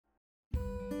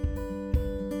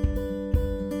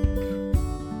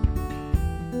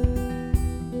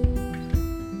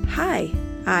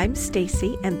I'm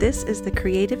Stacy, and this is the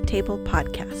Creative Table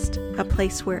Podcast, a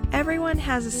place where everyone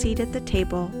has a seat at the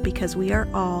table because we are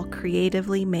all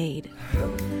creatively made.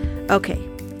 Okay,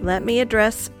 let me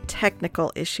address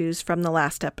technical issues from the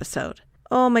last episode.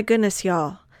 Oh my goodness,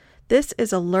 y'all. This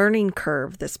is a learning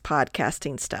curve, this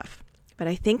podcasting stuff. But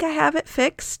I think I have it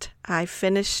fixed. I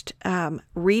finished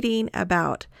reading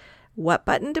about what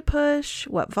button to push,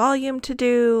 what volume to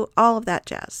do, all of that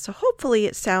jazz. So hopefully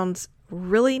it sounds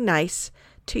really nice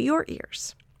to your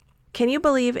ears. Can you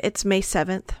believe it's May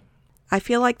 7th? I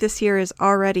feel like this year is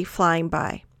already flying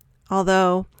by.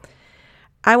 Although,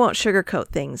 I won't sugarcoat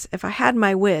things. If I had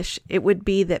my wish, it would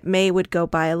be that May would go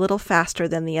by a little faster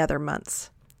than the other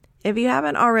months. If you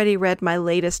haven't already read my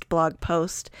latest blog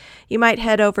post, you might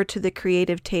head over to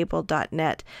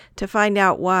thecreativetable.net to find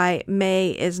out why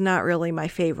May is not really my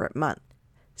favorite month.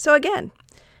 So again,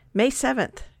 May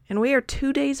 7th, and we are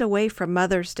 2 days away from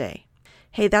Mother's Day.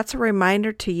 Hey, that's a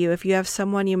reminder to you if you have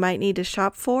someone you might need to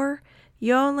shop for,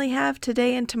 you only have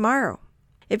today and tomorrow.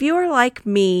 If you are like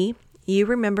me, you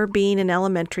remember being in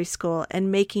elementary school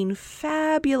and making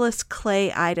fabulous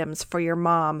clay items for your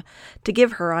mom to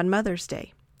give her on Mother's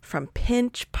Day. From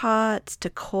pinch pots to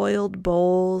coiled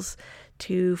bowls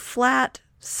to flat,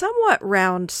 somewhat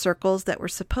round circles that were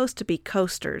supposed to be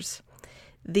coasters.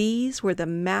 These were the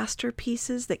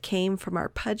masterpieces that came from our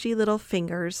pudgy little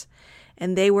fingers,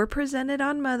 and they were presented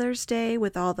on Mother's Day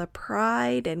with all the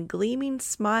pride and gleaming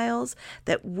smiles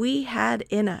that we had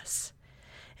in us.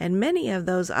 And many of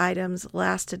those items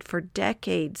lasted for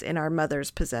decades in our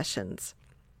mother's possessions.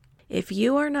 If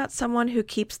you are not someone who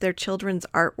keeps their children's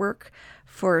artwork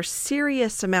for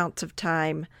serious amounts of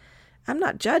time, I'm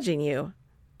not judging you.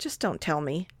 Just don't tell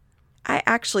me. I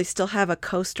actually still have a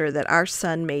coaster that our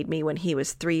son made me when he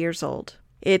was 3 years old.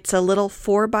 It's a little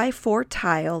 4x4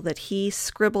 tile that he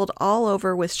scribbled all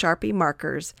over with Sharpie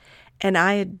markers, and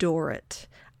I adore it.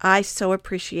 I so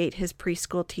appreciate his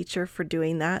preschool teacher for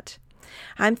doing that.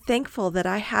 I'm thankful that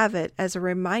I have it as a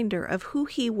reminder of who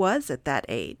he was at that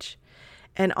age,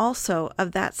 and also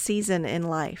of that season in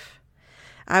life.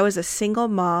 I was a single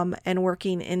mom and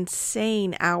working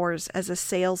insane hours as a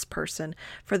salesperson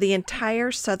for the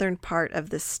entire southern part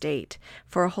of the state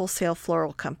for a wholesale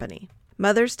floral company.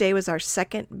 Mother's Day was our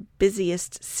second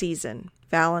busiest season.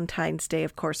 Valentine's Day,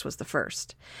 of course, was the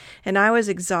first. And I was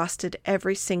exhausted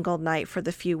every single night for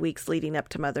the few weeks leading up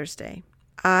to Mother's Day.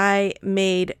 I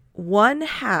made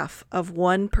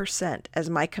 0.1% as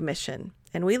my commission,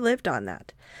 and we lived on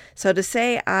that. So to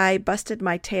say I busted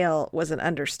my tail was an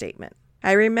understatement.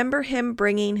 I remember him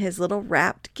bringing his little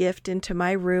wrapped gift into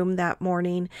my room that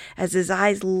morning as his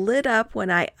eyes lit up when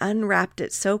I unwrapped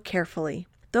it so carefully.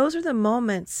 Those are the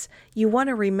moments you want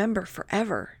to remember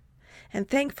forever. And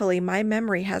thankfully, my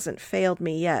memory hasn't failed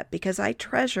me yet because I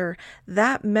treasure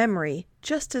that memory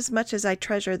just as much as I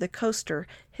treasure the coaster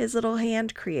his little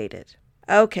hand created.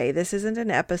 Okay, this isn't an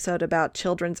episode about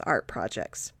children's art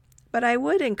projects, but I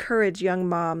would encourage young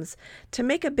moms to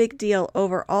make a big deal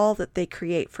over all that they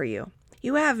create for you.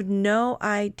 You have no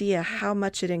idea how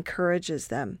much it encourages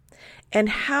them and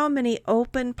how many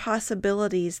open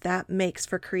possibilities that makes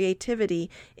for creativity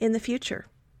in the future.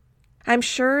 I'm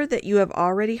sure that you have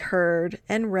already heard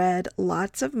and read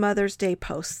lots of Mother's Day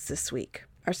posts this week.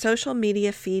 Our social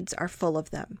media feeds are full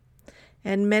of them.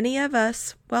 And many of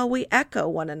us, well, we echo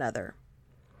one another.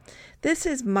 This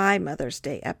is my Mother's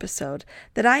Day episode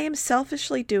that I am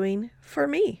selfishly doing for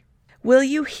me. Will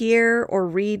you hear or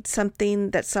read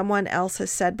something that someone else has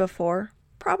said before?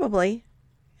 Probably.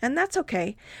 And that's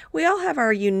okay. We all have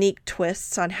our unique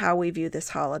twists on how we view this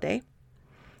holiday.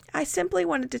 I simply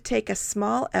wanted to take a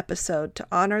small episode to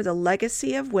honor the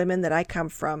legacy of women that I come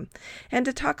from and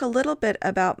to talk a little bit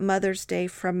about Mother's Day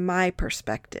from my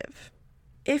perspective.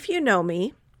 If you know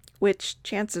me, which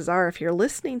chances are if you're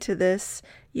listening to this,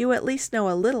 you at least know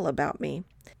a little about me.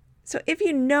 So if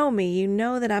you know me, you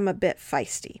know that I'm a bit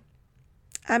feisty.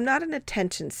 I'm not an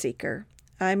attention seeker.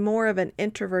 I'm more of an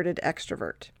introverted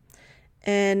extrovert.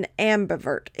 An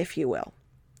ambivert, if you will.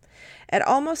 At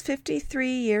almost 53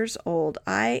 years old,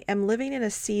 I am living in a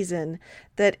season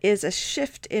that is a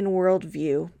shift in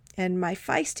worldview, and my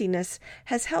feistiness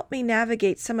has helped me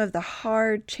navigate some of the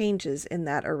hard changes in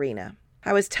that arena.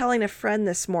 I was telling a friend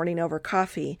this morning over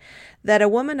coffee that a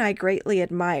woman I greatly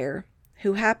admire,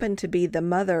 who happened to be the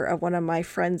mother of one of my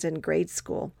friends in grade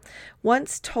school,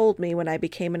 once told me when I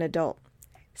became an adult,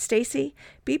 "Stacy,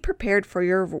 be prepared for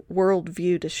your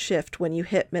worldview to shift when you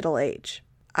hit middle age."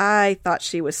 I thought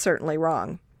she was certainly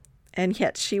wrong, and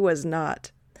yet she was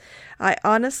not. I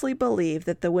honestly believe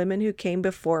that the women who came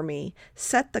before me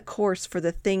set the course for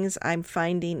the things I'm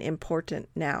finding important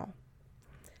now.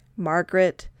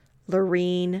 Margaret,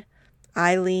 Lorene,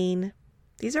 Eileen.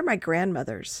 These are my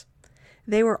grandmothers.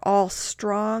 They were all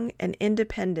strong and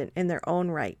independent in their own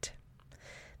right.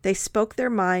 They spoke their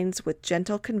minds with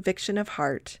gentle conviction of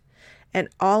heart, and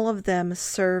all of them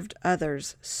served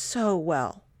others so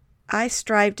well. I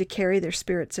strive to carry their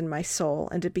spirits in my soul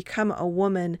and to become a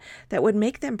woman that would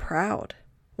make them proud.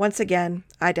 Once again,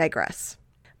 I digress.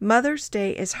 Mother's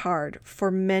Day is hard for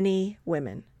many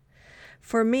women.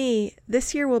 For me,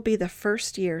 this year will be the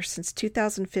first year since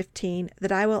 2015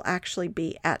 that I will actually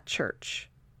be at church.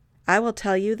 I will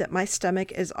tell you that my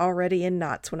stomach is already in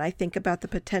knots when I think about the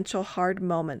potential hard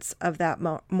moments of that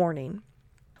morning.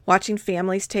 Watching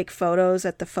families take photos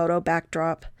at the photo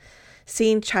backdrop,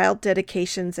 seeing child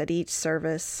dedications at each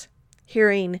service,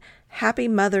 hearing Happy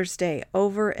Mother's Day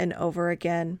over and over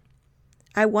again.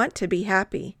 I want to be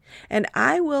happy, and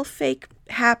I will fake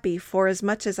happy for as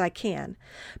much as I can.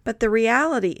 But my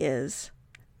reality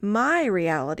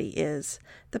is,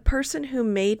 the person who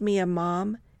made me a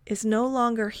mom is no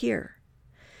longer here.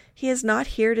 He is not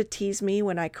here to tease me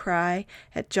when I cry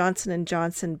at Johnson &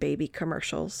 Johnson baby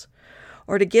commercials,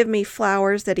 or to give me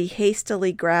flowers that he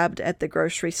hastily grabbed at the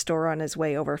grocery store on his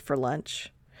way over for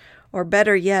lunch, or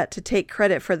better yet, to take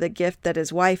credit for the gift that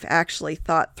his wife actually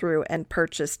thought through and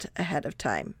purchased ahead of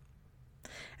time.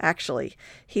 Actually,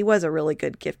 he was a really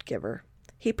good gift giver.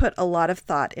 He put a lot of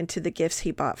thought into the gifts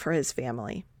he bought for his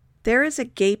family. There is a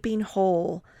gaping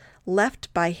hole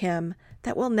left by him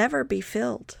that will never be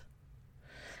filled.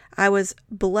 I was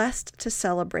blessed to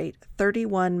celebrate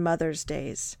 31 Mother's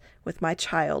Days with my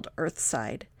child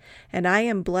Earthside, and I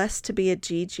am blessed to be a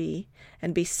Gigi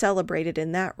and be celebrated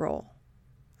in that role.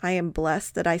 I am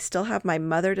blessed that I still have my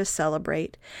mother to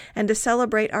celebrate and to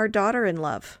celebrate our daughter in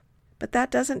love. But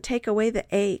that doesn't take away the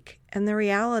ache and the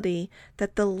reality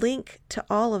that the link to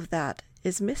all of that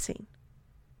is missing.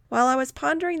 While I was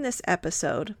pondering this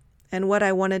episode and what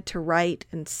I wanted to write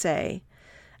and say,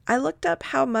 I looked up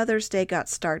how Mother's Day got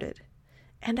started,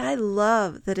 and I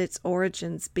love that its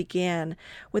origins began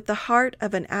with the heart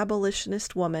of an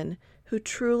abolitionist woman who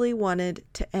truly wanted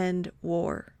to end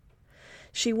war.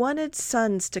 She wanted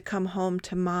sons to come home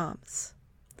to moms.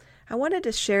 I wanted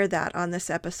to share that on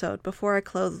this episode before I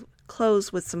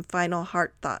close with some final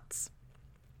heart thoughts.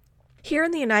 Here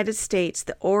in the United States,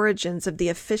 the origins of the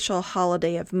official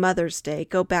holiday of Mother's Day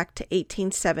go back to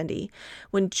 1870,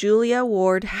 when Julia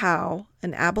Ward Howe,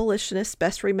 an abolitionist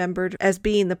best remembered as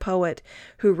being the poet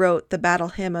who wrote the Battle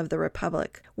Hymn of the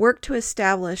Republic, worked to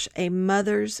establish a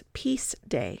Mother's Peace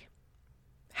Day.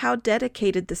 Howe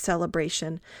dedicated the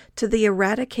celebration to the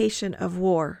eradication of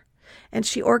war, and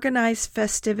she organized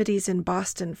festivities in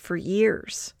Boston for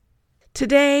years.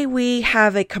 Today, we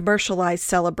have a commercialized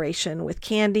celebration with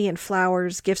candy and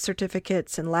flowers, gift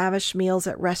certificates, and lavish meals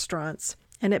at restaurants,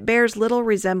 and it bears little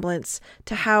resemblance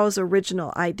to Howe's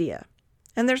original idea.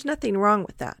 And there's nothing wrong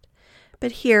with that.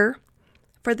 But here,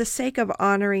 for the sake of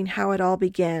honoring how it all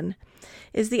began,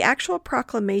 is the actual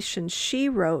proclamation she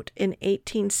wrote in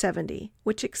 1870,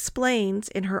 which explains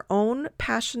in her own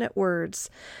passionate words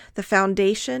the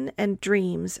foundation and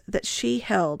dreams that she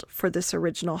held for this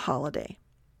original holiday.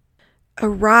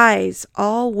 Arise,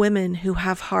 all women who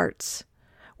have hearts,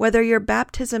 whether your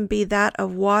baptism be that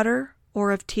of water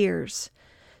or of tears.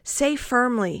 Say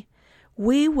firmly,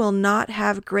 we will not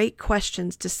have great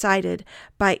questions decided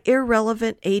by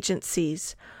irrelevant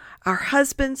agencies. Our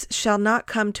husbands shall not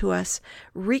come to us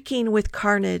reeking with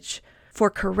carnage for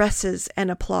caresses and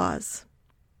applause.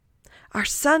 Our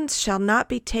sons shall not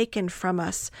be taken from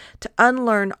us to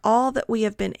unlearn all that we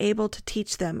have been able to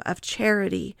teach them of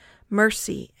charity,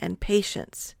 mercy, and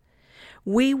patience.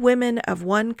 We women of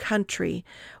one country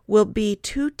will be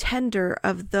too tender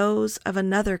of those of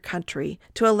another country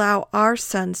to allow our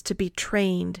sons to be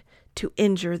trained to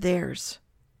injure theirs.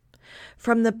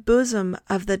 From the bosom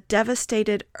of the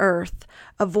devastated earth,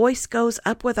 a voice goes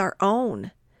up with our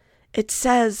own. It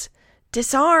says,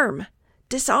 "Disarm!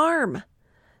 Disarm!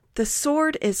 The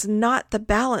sword is not the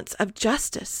balance of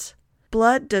justice.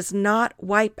 Blood does not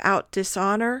wipe out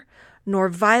dishonor, nor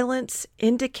violence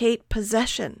indicate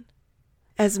possession.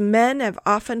 As men have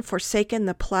often forsaken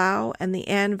the plow and the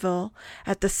anvil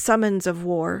at the summons of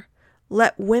war,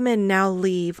 let women now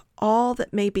leave all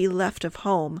that may be left of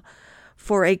home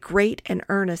for a great and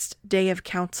earnest day of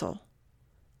council.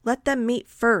 Let them meet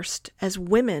first as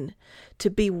women to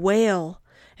bewail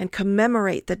and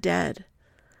commemorate the dead.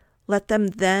 Let them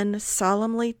then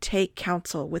solemnly take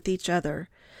counsel with each other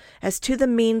as to the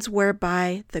means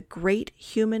whereby the great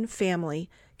human family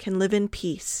can live in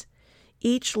peace,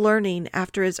 each learning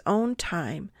after his own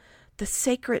time the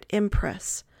sacred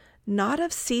impress, not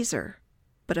of Caesar,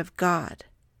 but of God.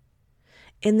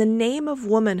 In the name of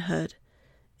womanhood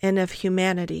and of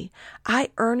humanity,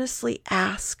 I earnestly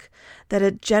ask that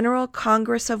a General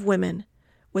Congress of Women,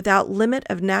 without limit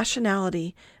of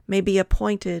nationality, may be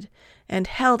appointed and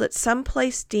held at some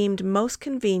place deemed most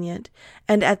convenient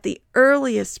and at the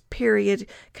earliest period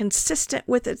consistent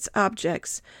with its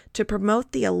objects, to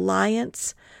promote the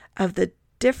alliance of the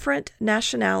different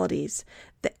nationalities,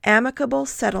 the amicable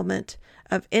settlement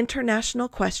of international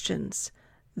questions,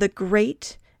 the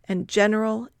great and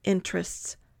general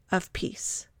interests of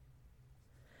peace.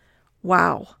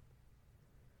 Wow.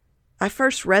 I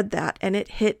first read that and it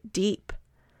hit deep.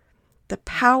 The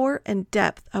power and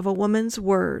depth of a woman's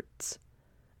words,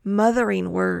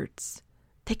 mothering words,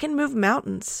 they can move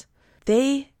mountains.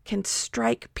 They can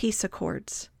strike peace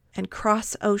accords and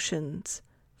cross oceans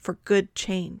for good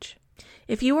change.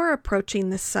 If you are approaching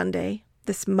this Sunday,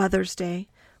 this Mother's Day,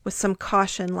 with some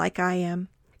caution like I am,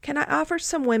 can I offer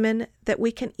some women that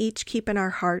we can each keep in our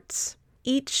hearts,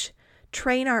 each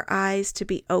train our eyes to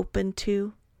be open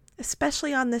to,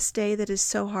 especially on this day that is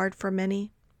so hard for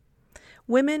many?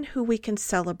 Women who we can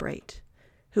celebrate,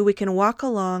 who we can walk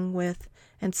along with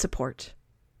and support.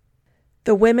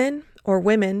 The women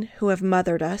who have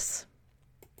mothered us.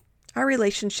 Our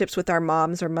relationships with our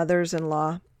moms or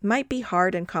mothers-in-law might be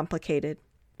hard and complicated,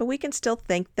 but we can still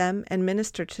thank them and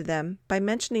minister to them by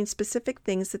mentioning specific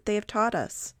things that they have taught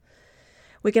us.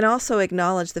 We can also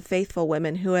acknowledge the faithful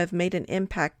women who have made an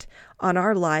impact on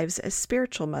our lives as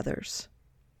spiritual mothers.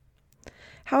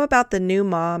 How about the new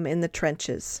mom in the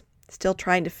trenches, still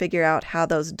trying to figure out how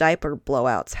those diaper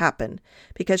blowouts happen,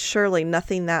 because surely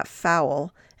nothing that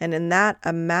foul and in that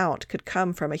amount could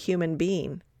come from a human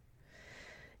being?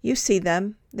 You see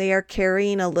them. They are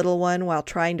carrying a little one while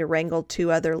trying to wrangle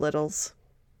two other littles.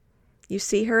 You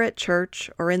see her at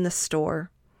church or in the store.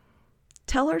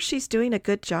 Tell her she's doing a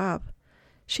good job.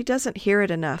 She doesn't hear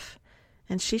it enough,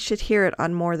 and she should hear it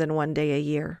on more than one day a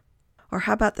year. Or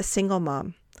how about the single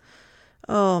mom?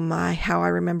 Oh my, how I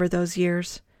remember those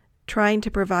years, trying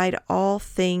to provide all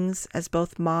things as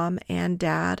both mom and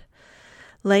dad,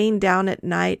 laying down at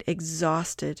night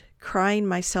exhausted, crying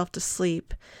myself to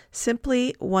sleep,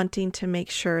 simply wanting to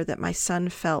make sure that my son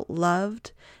felt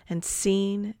loved and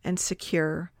seen and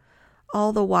secure,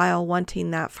 all the while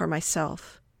wanting that for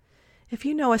myself. If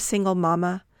you know a single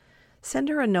mama, send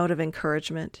her a note of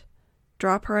encouragement.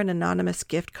 Drop her an anonymous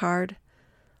gift card.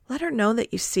 Let her know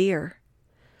that you see her.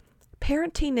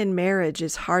 Parenting in marriage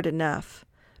is hard enough,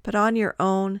 but on your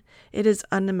own, it is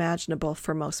unimaginable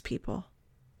for most people.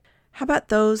 How about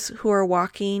those who are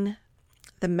walking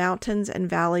the mountains and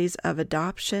valleys of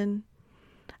adoption,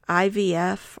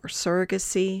 IVF, or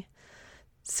surrogacy,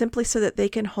 simply so that they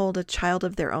can hold a child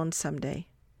of their own someday?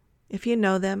 If you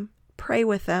know them, pray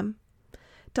with them.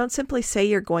 Don't simply say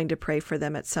you're going to pray for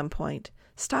them at some point.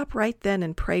 Stop right then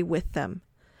and pray with them.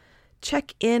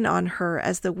 Check in on her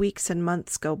as the weeks and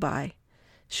months go by.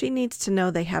 She needs to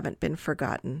know they haven't been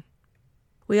forgotten.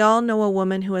 We all know a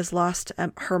woman who has lost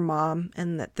her mom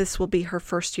and that this will be her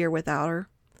first year without her.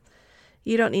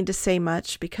 You don't need to say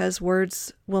much because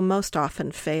words will most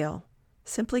often fail.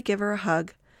 Simply give her a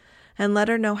hug and let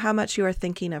her know how much you are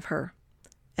thinking of her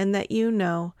and that you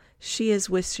know she is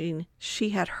wishing she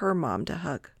had her mom to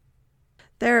hug.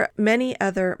 There are many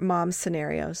other mom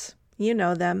scenarios. You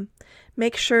know them.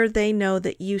 Make sure they know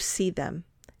that you see them,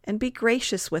 and be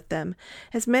gracious with them,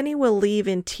 as many will leave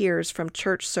in tears from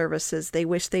church services they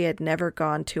wish they had never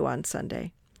gone to on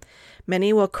Sunday.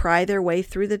 Many will cry their way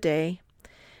through the day.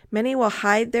 Many will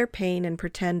hide their pain and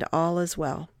pretend all is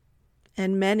well.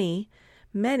 And many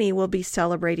will be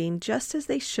celebrating just as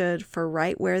they should for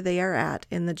right where they are at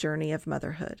in the journey of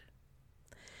motherhood.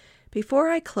 Before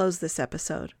I close this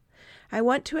episode, I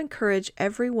want to encourage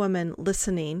every woman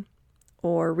listening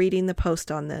or reading the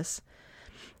post on this,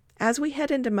 as we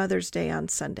head into Mother's Day on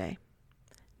Sunday.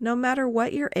 No matter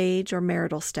what your age or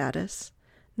marital status,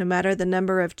 no matter the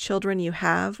number of children you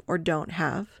have or don't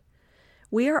have,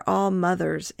 we are all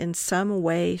mothers in some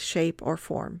way, shape, or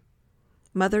form.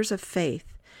 Mothers of faith.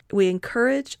 We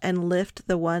encourage and lift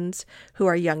the ones who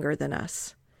are younger than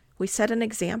us. We set an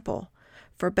example,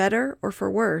 for better or for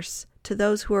worse, to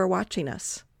those who are watching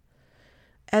us.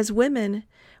 As women,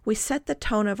 we set the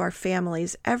tone of our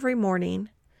families every morning,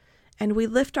 and we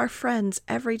lift our friends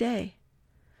every day.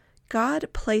 God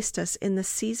placed us in the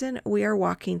season we are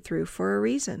walking through for a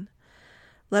reason.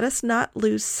 Let us not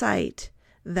lose sight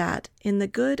that in the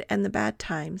good and the bad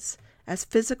times, as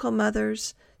physical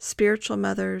mothers, spiritual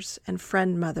mothers, and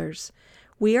friend mothers,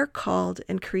 we are called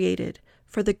and created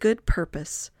for the good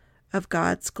purpose of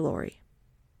God's glory.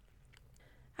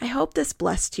 I hope this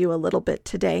blessed you a little bit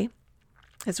today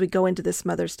as we go into this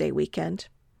Mother's Day weekend.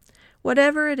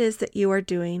 Whatever it is that you are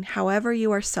doing, however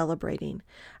you are celebrating,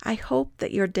 I hope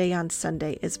that your day on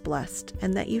Sunday is blessed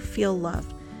and that you feel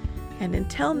loved. And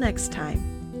until next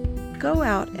time, go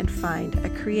out and find a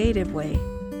creative way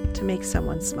to make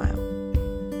someone smile.